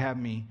it that you would have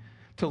me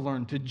to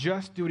learn, to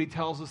just do what he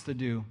tells us to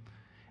do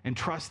and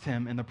trust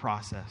him in the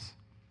process?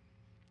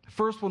 The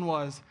first one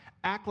was,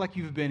 act like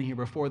you've been here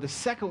before. The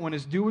second one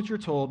is, do what you're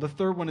told. The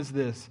third one is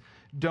this: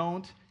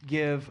 don't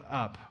give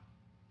up.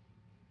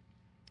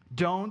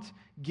 Don't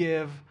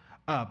give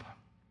up.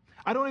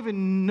 I don't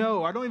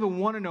even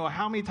want to know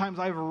how many times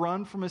I've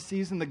run from a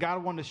season that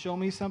God wanted to show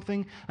me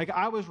something. Like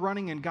I was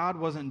running and God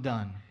wasn't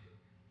done.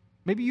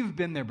 Maybe you've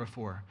been there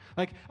before.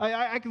 Like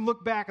I can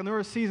look back and there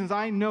are seasons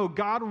I know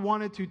God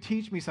wanted to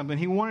teach me something.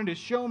 He wanted to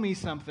show me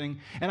something,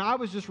 and I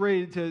was just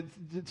ready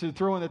to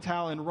throw in the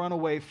towel and run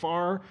away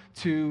far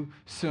too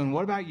soon.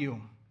 What about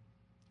you?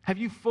 Have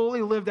you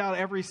fully lived out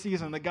every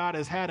season that God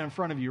has had in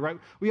front of you, right?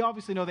 We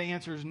obviously know the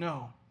answer is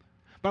no.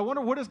 But I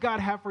wonder, what does God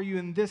have for you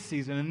in this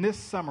season, in this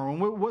summer,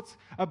 and what's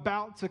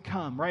about to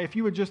come, right? If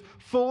you would just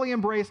fully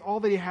embrace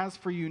all that he has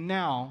for you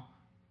now,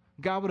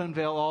 God would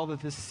unveil all that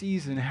this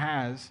season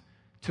has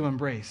to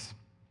embrace.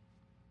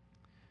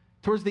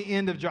 Towards the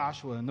end of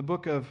Joshua, in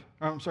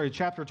the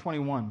chapter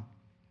 21.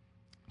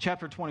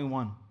 Chapter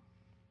 21.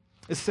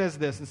 It says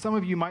this, and some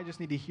of you might just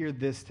need to hear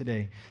this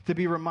today, to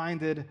be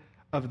reminded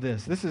of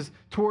this. This is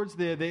towards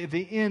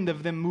the end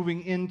of them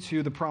moving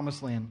into the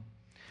promised land.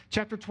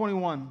 Chapter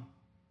 21.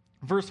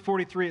 Verse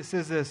 43, it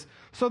says this: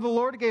 so the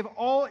Lord gave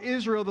all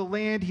Israel the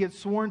land he had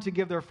sworn to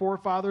give their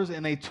forefathers,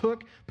 and they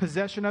took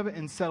possession of it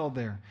and settled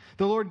there.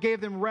 The Lord gave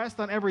them rest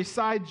on every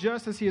side,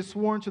 just as he had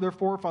sworn to their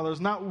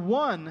forefathers. Not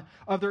one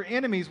of their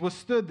enemies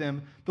withstood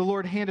them. The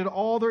Lord handed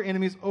all their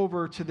enemies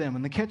over to them.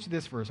 And then catch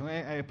this verse.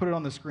 I put it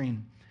on the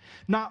screen.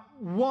 Not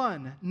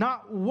one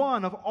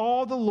of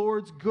all the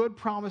Lord's good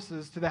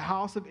promises to the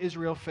house of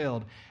Israel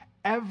failed.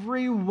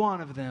 Every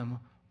one of them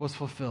was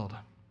fulfilled.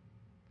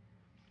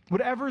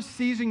 Whatever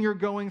season you're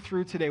going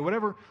through today,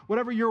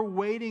 whatever you're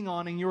waiting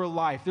on in your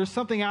life, there's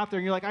something out there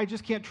and you're like, I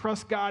just can't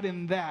trust God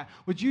in that.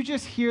 Would you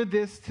just hear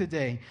this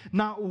today?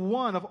 Not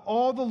one of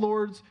all the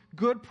Lord's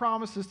good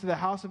promises to the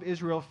house of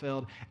Israel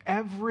failed.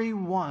 Every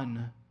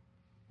one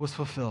was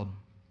fulfilled.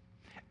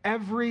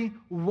 Every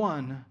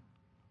one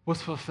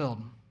was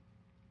fulfilled.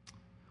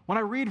 When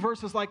I read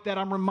verses like that,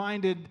 I'm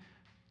reminded,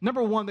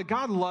 number one, that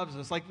God loves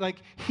us. Like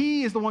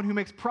he is the one who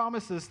makes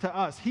promises to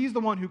us. He's the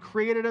one who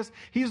created us.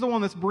 He's the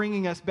one that's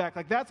bringing us back.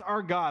 Like that's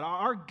our God.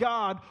 Our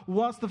God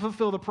wants to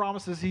fulfill the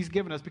promises he's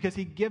given us because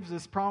he gives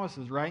us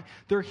promises, right?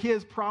 They're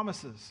his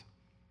promises,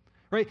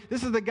 right?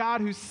 This is the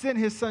God who sent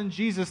his son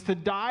Jesus to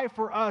die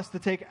for us, to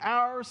take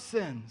our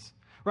sins,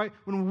 right?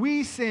 When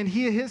we sinned,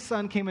 his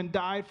son came and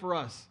died for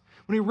us.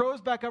 When he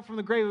rose back up from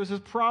the grave, it was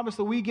his promise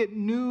that we get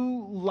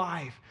new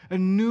life, a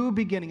new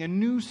beginning, a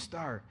new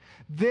start.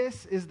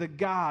 This is the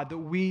God that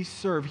we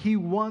serve. He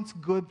wants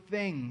good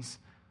things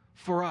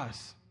for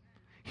us.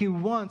 He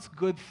wants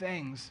good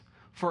things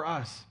for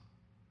us.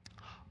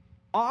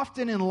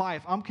 Often in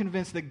life, I'm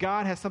convinced that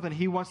God has something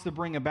he wants to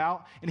bring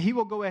about, and he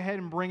will go ahead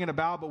and bring it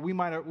about, but we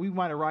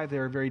might arrive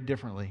there very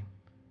differently.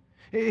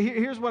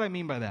 Here's what I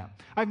mean by that.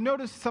 I've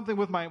noticed something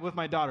with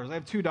my daughters. I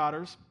have 2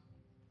 daughters.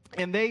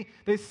 And they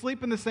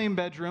sleep in the same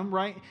bedroom,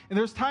 right? And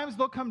there's times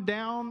they'll come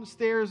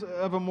downstairs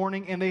of a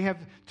morning and they have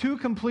 2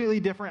 completely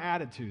different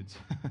attitudes.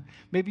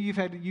 Maybe you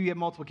have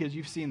multiple kids,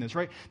 you've seen this,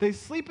 right? They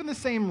sleep in the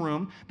same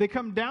room, they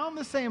come down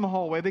the same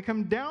hallway, they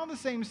come down the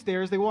same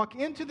stairs, they walk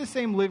into the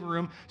same living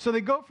room. So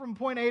they go from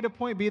point A to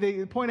point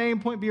B. Point A and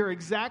point B are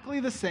exactly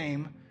the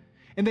same,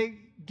 and they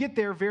get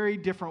there very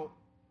different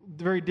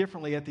very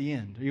differently at the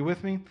end. Are you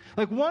with me?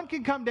 Like one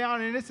can come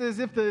down and it's as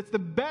if it's the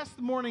best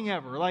morning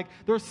ever. Like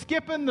they're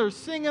skipping, they're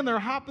singing, they're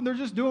hopping, they're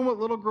just doing what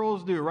little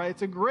girls do, right?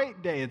 It's a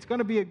great day. It's going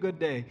to be a good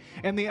day.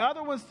 And the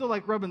other one's still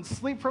like rubbing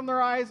sleep from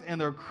their eyes,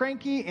 and they're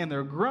cranky and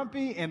they're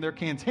grumpy and they're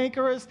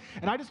cantankerous.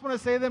 And I just want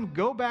to say to them,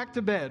 go back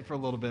to bed for a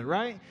little bit,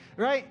 right?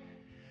 Right?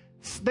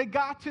 They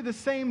got to the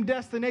same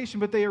destination,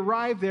 but they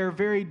arrived there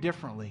very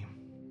differently.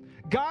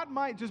 God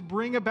might just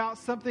bring about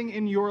something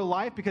in your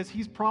life because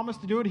he's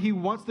promised to do it. He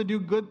wants to do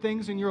good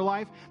things in your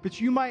life,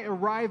 but you might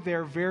arrive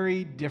there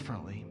very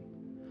differently.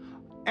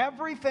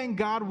 Everything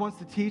God wants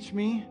to teach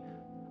me,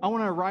 I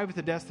want to arrive at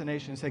the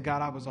destination and say,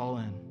 God, I was all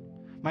in.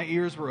 My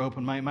ears were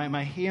open.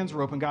 My hands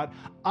were open. God,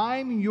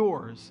 I'm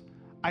yours.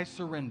 I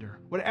surrender.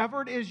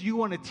 Whatever it is you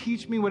want to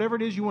teach me, whatever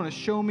it is you want to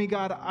show me,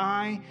 God,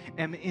 I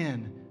am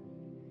in.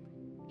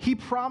 He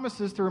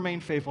promises to remain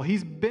faithful.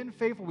 He's been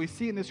faithful. We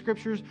see it in the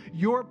scriptures.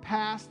 Your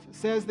past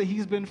says that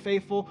he's been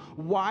faithful.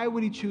 Why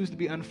would he choose to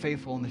be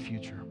unfaithful in the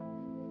future?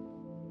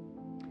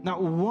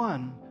 Not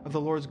one of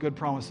the Lord's good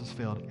promises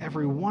failed.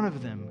 Every one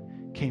of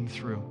them came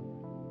through.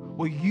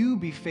 Will you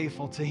be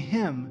faithful to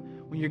him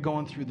when you're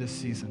going through this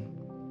season?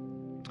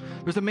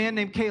 There's a man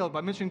named Caleb.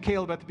 I mentioned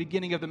Caleb at the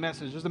beginning of the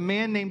message. There's a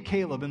man named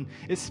Caleb, and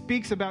it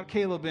speaks about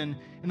Caleb in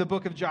the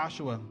book of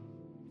Joshua.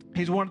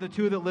 He's one of the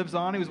two that lives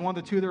on. He was one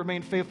of the two that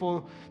remained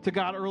faithful to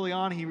God early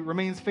on. He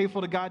remains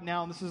faithful to God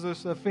now. And this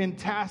is a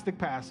fantastic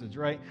passage,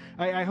 right?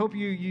 I hope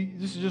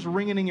this is just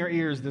ringing in your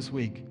ears this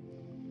week.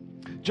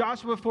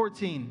 Joshua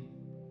 14,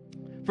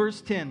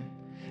 verse 10.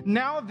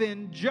 Now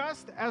then,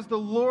 just as the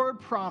Lord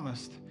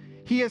promised,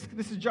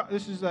 this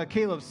is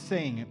Caleb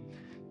saying it.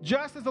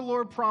 Just as the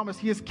Lord promised,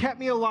 he has kept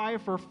me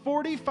alive for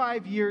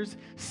 45 years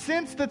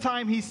since the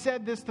time he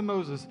said this to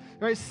Moses.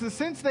 Right? So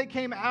since they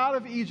came out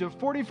of Egypt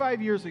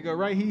 45 years ago,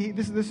 right?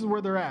 This is where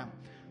they're at.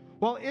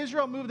 While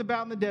Israel moved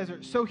about in the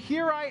desert. So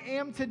here I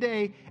am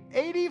today,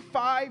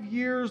 85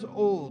 years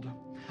old.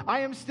 I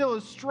am still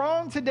as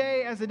strong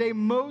today as the day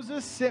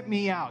Moses sent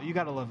me out. You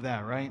got to love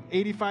that, right?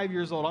 85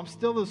 years old. I'm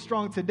still as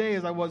strong today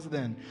as I was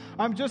then.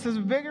 I'm just as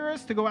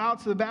vigorous to go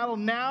out to the battle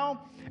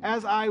now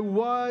as I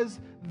was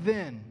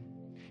then.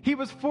 He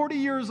was 40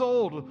 years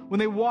old when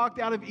they walked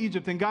out of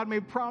Egypt, and God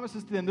made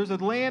promises to them. There's a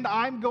land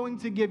I'm going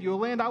to give you, a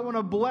land I want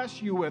to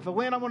bless you with, a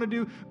land I want to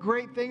do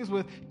great things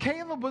with.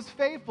 Caleb was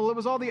faithful. It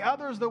was all the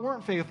others that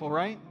weren't faithful,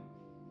 right?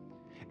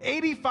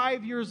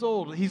 85 years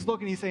old. He's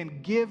looking, he's saying,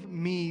 give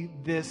me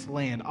this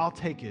land. I'll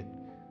take it.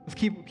 Let's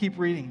keep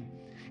reading.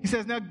 He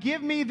says, now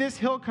give me this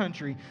hill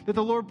country that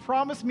the Lord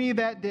promised me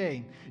that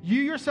day. You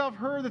yourself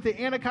heard that the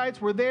Anakites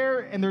were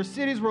there and their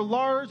cities were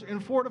large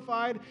and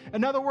fortified.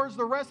 In other words,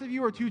 the rest of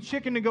you are too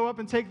chicken to go up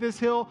and take this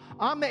hill.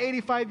 I'm the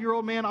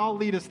 85-year-old man. I'll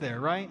lead us there,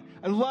 right?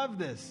 I love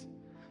this.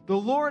 The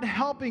Lord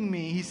helping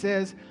me, he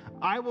says,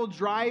 I will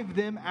drive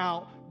them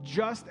out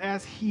just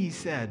as he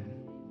said.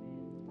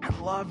 I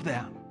love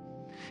that.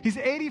 He's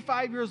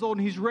 85 years old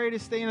and he's ready to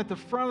stand at the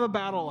front of the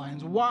battle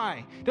lines.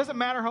 Why? It doesn't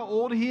matter how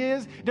old he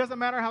is. It doesn't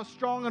matter how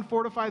strong and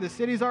fortified the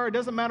cities are. It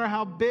doesn't matter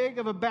how big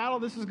of a battle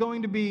this is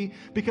going to be,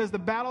 because the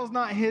battle's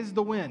not his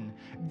to win.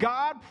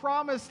 God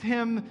promised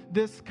him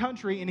this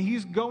country and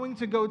he's going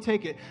to go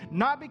take it.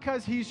 Not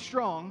because he's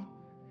strong.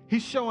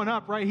 He's showing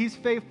up, right? He's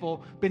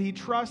faithful, but he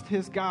trusts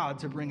his God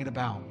to bring it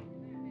about.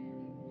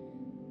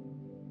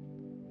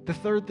 The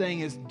third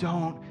thing is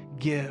don't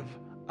give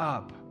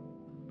up.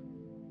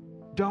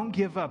 Don't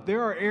give up.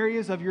 There are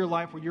areas of your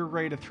life where you're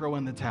ready to throw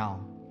in the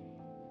towel.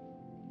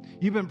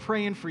 You've been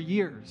praying for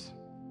years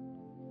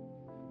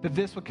that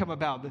this would come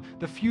about.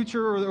 The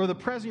future or the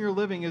present you're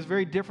living is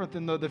very different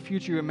than the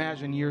future you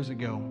imagined years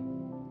ago.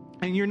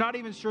 And you're not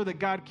even sure that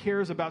God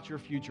cares about your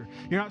future.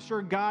 You're not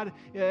sure God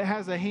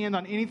has a hand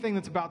on anything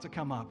that's about to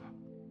come up.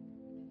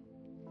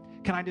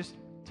 Can I just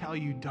tell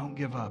you, don't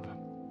give up?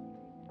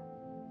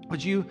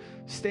 Would you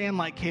stand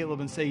like Caleb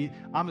and say,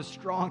 I'm as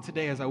strong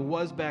today as I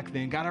was back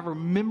then? God, I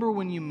remember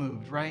when you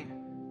moved, right?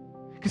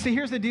 Because see,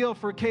 here's the deal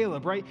for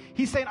Caleb, right?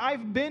 He's saying,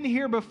 I've been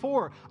here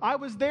before. I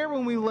was there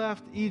when we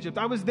left Egypt.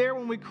 I was there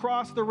when we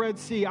crossed the Red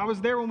Sea. I was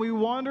there when we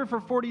wandered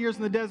for 40 years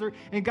in the desert,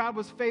 and God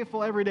was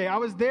faithful every day. I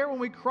was there when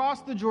we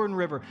crossed the Jordan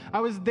River. I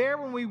was there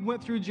when we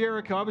went through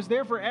Jericho. I was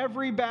there for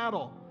every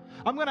battle.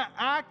 I'm going to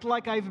act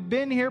like I've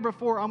been here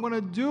before. I'm going to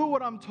do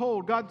what I'm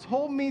told. God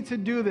told me to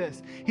do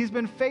this. He's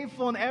been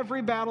faithful in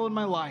every battle in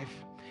my life.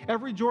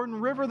 Every Jordan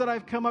River that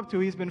I've come up to,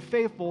 he's been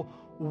faithful.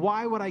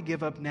 Why would I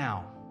give up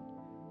now?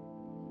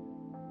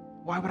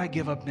 Why would I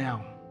give up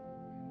now?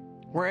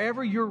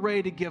 Wherever you're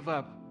ready to give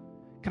up,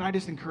 can I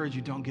just encourage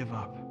you, don't give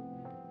up.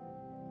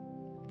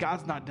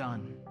 God's not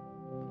done.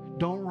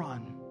 Don't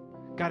run.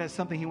 God has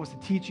something he wants to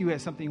teach you,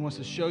 has something he wants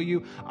to show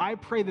you. I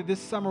pray that this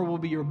summer will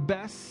be your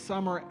best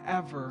summer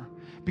ever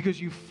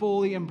because you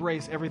fully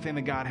embrace everything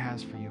that God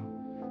has for you.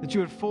 That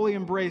you would fully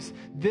embrace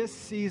this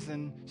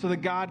season so that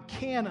God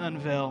can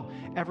unveil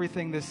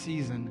everything this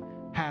season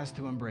has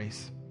to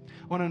embrace.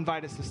 I want to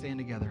invite us to stand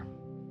together.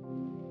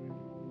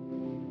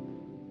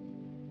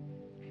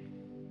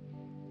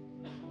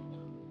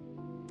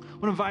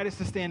 to invite us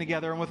to stand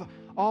together. And with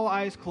all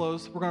eyes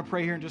closed, we're going to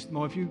pray here in just a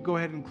moment. If you go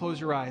ahead and close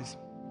your eyes.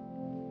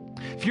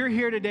 If you're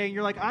here today and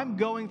you're like, I'm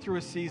going through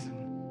a season,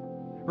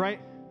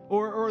 right?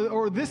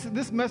 Or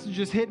this message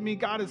just hit me.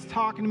 God is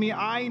talking to me.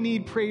 I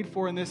need prayed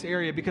for in this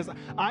area because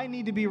I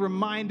need to be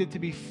reminded to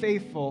be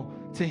faithful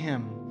to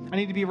Him. I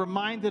need to be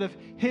reminded of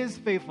His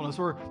faithfulness.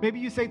 Or maybe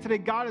you say today,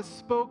 God has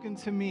spoken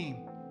to me,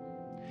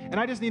 and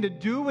I just need to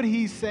do what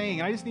He's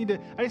saying. I just need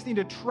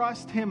to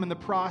trust Him in the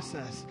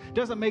process. It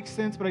doesn't make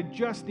sense, but I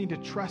just need to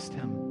trust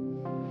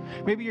Him.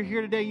 Maybe you're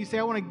here today and you say,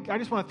 I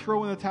just want to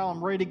throw in the towel.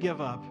 I'm ready to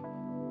give up.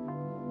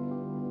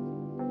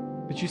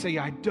 But you say,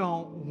 I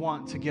don't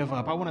want to give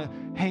up. I want to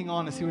hang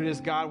on and see what it is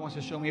God wants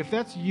to show me. If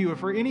that's you, if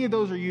for any of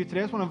those are you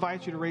today, I just want to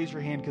invite you to raise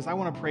your hand because I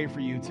want to pray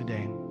for you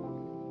today.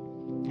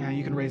 Yeah,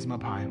 you can raise them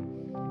up high.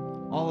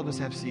 All of us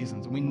have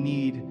seasons. We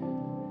need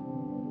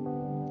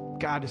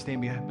God to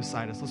stand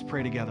beside us. Let's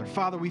pray together.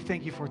 Father, we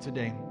thank you for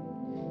today.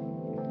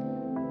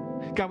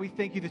 God, we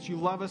thank you that you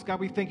love us. God,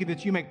 we thank you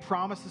that you make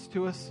promises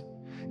to us.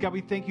 God,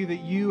 we thank you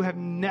that you have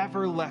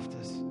never left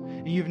us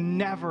and you've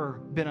never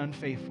been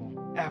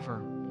unfaithful,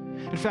 ever.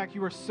 In fact,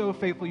 you are so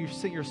faithful, you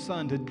sent your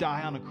Son to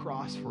die on a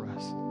cross for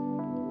us.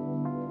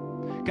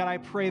 God, I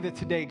pray that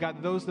today,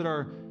 God, those that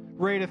are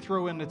ready to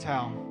throw in the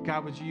towel,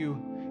 God, would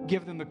you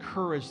give them the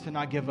courage to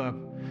not give up?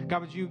 God,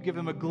 would you give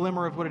them a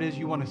glimmer of what it is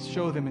you want to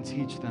show them and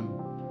teach them?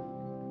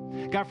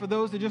 God, for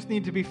those that just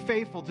need to be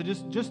faithful, to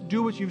just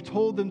do what you've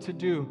told them to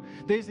do,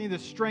 they just need the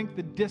strength,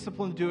 the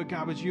discipline to do it.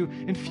 God, would you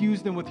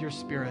infuse them with your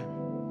Spirit?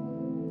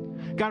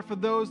 God, for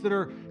those that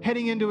are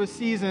heading into a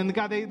season,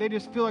 God, they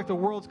just feel like the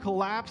world's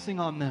collapsing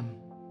on them.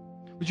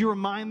 Would you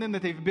remind them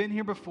that they've been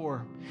here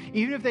before?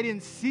 Even if they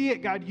didn't see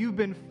it, God, you've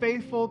been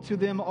faithful to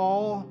them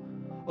all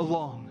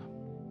along.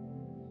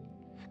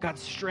 God,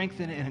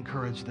 strengthen and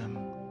encourage them.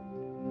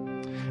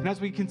 And as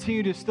we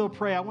continue to still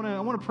pray, I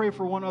want to pray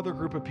for one other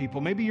group of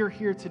people. Maybe you're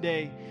here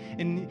today,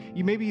 and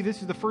maybe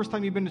this is the first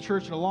time you've been to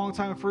church in a long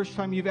time, the first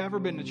time you've ever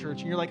been to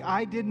church, and you're like,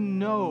 I didn't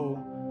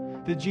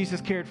know that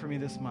Jesus cared for me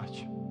this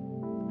much.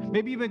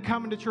 Maybe you've been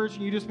coming to church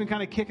and you've just been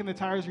kind of kicking the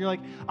tires and you're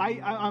like,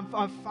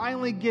 I'm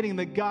finally getting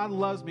that God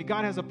loves me.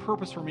 God has a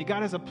purpose for me.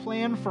 God has a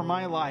plan for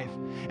my life.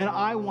 And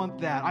I want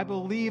that. I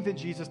believe that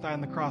Jesus died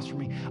on the cross for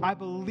me. I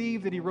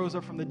believe that He rose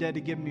up from the dead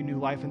to give me new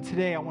life. And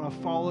today I want to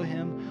follow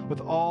Him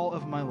with all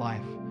of my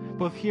life,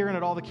 both here and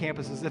at all the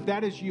campuses. If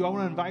that is you, I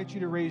want to invite you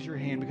to raise your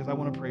hand because I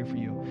want to pray for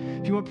you.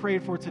 If you want to pray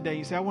for today,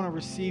 you say, I want to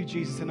receive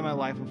Jesus into my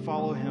life and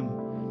follow Him.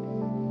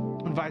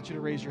 I invite you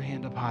to raise your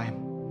hand up high.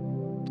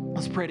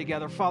 Let's pray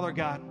together. Father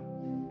God,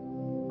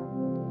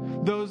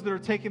 those that are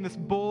taking this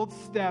bold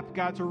step,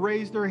 God, to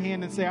raise their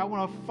hand and say, I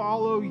want to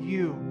follow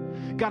you.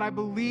 God, I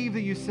believe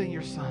that you sent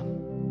your Son.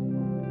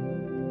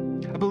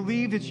 I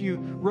believe that you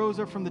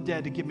rose up from the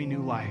dead to give me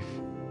new life.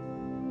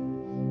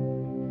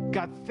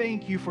 God,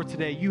 thank you for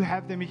today. You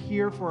have them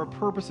here for a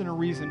purpose and a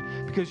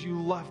reason because you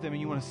love them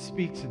and you want to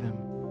speak to them.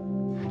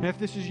 And if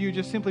this is you,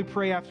 just simply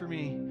pray after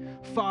me.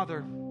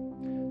 Father,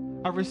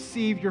 I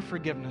receive your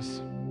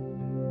forgiveness.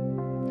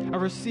 I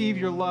receive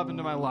your love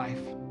into my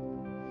life.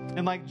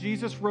 And like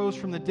Jesus rose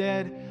from the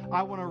dead,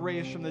 I want to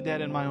raise from the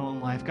dead in my own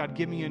life. God,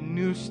 give me a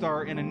new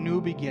start and a new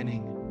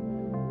beginning.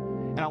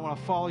 And I want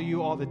to follow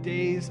you all the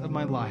days of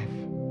my life.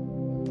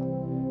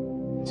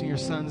 It's in your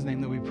Son's name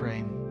that we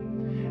pray.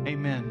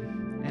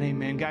 Amen and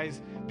amen.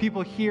 Guys,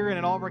 people here and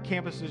at all of our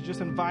campuses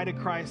just invited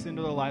Christ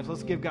into their lives.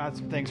 Let's give God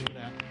some thanks for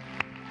that.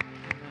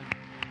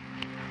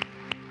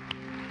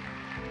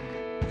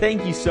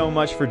 Thank you so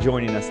much for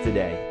joining us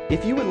today.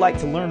 If you would like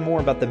to learn more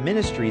about the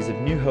ministries of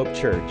New Hope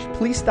Church,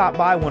 please stop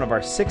by one of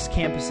our 6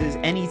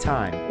 campuses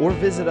anytime or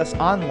visit us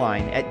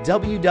online at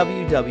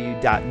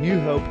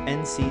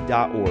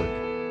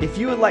www.newhopenc.org. If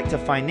you would like to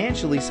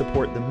financially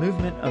support the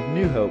movement of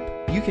New Hope,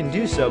 you can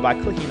do so by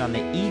clicking on the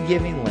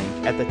e-giving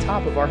link at the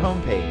top of our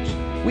homepage.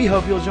 We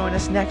hope you'll join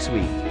us next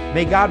week.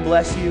 May God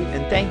bless you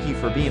and thank you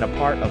for being a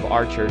part of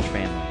our church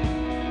family.